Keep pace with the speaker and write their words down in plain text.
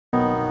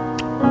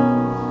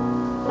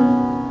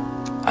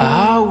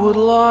would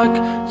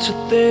like to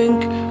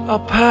think our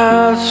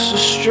paths are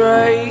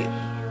straight,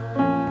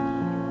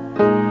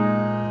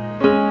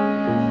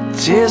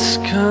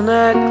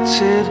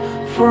 disconnected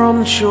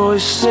from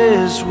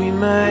choices we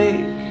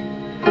make.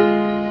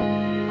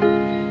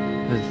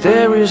 But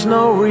there is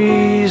no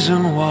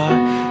reason why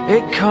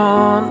it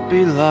can't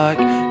be like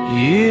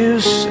you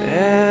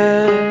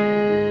said.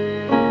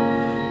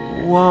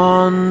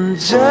 One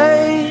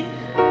day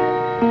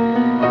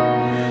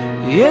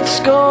it's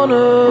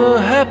gonna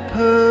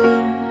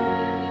happen.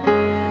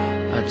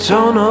 I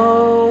don't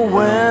know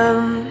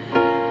when.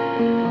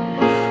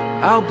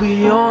 I'll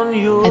be on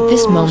your At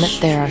this moment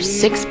there are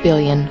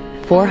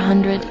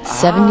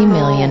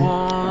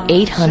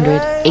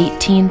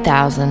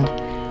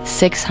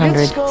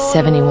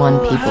 6,470,818,671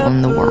 people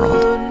in the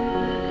world.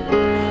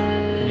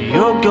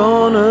 You're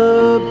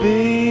gonna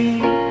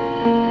be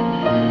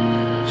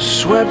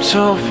swept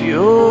off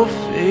your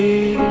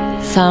feet.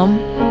 Some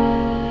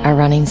are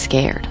running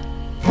scared.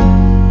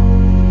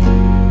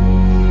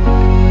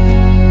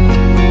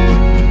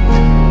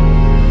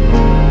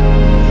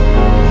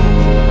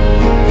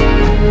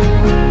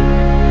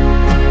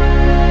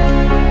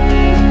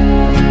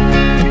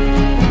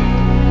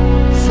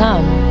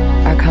 Some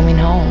are coming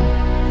home.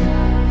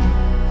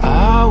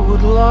 I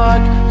would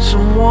like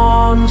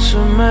someone to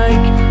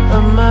make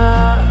a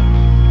map.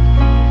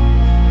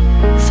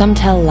 Some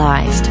tell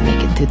lies to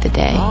make it through the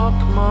day. Mark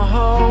my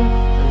home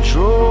and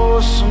draw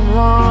some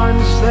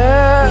lines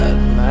that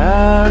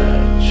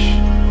match.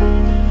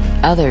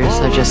 Others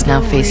are just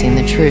now facing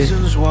the truth.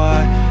 Reasons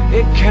why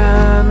it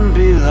can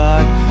be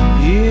like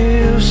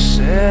you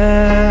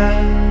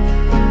said.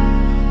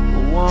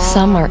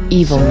 Some are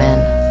evil men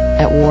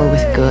at war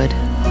with good.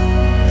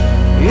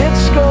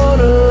 It's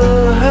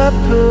gonna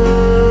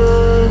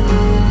happen.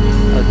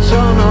 I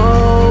don't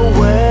know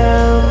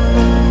when.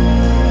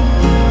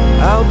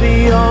 I'll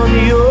be on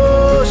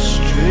your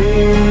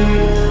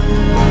street,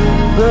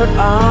 but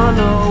I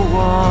know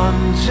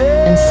one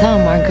day. And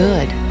some are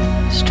good,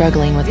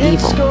 struggling with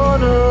It's evil.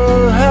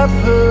 gonna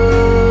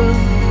happen,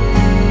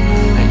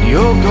 and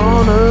you're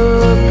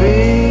gonna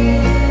be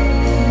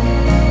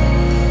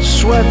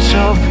swept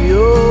off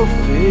your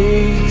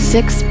feet.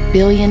 6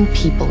 billion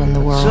people in the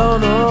world. Don't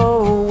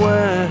know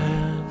when.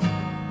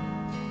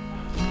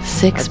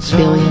 6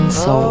 billion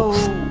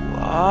souls.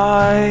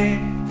 Why?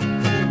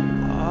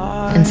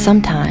 And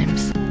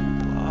sometimes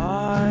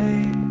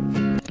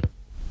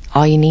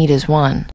all you need is one.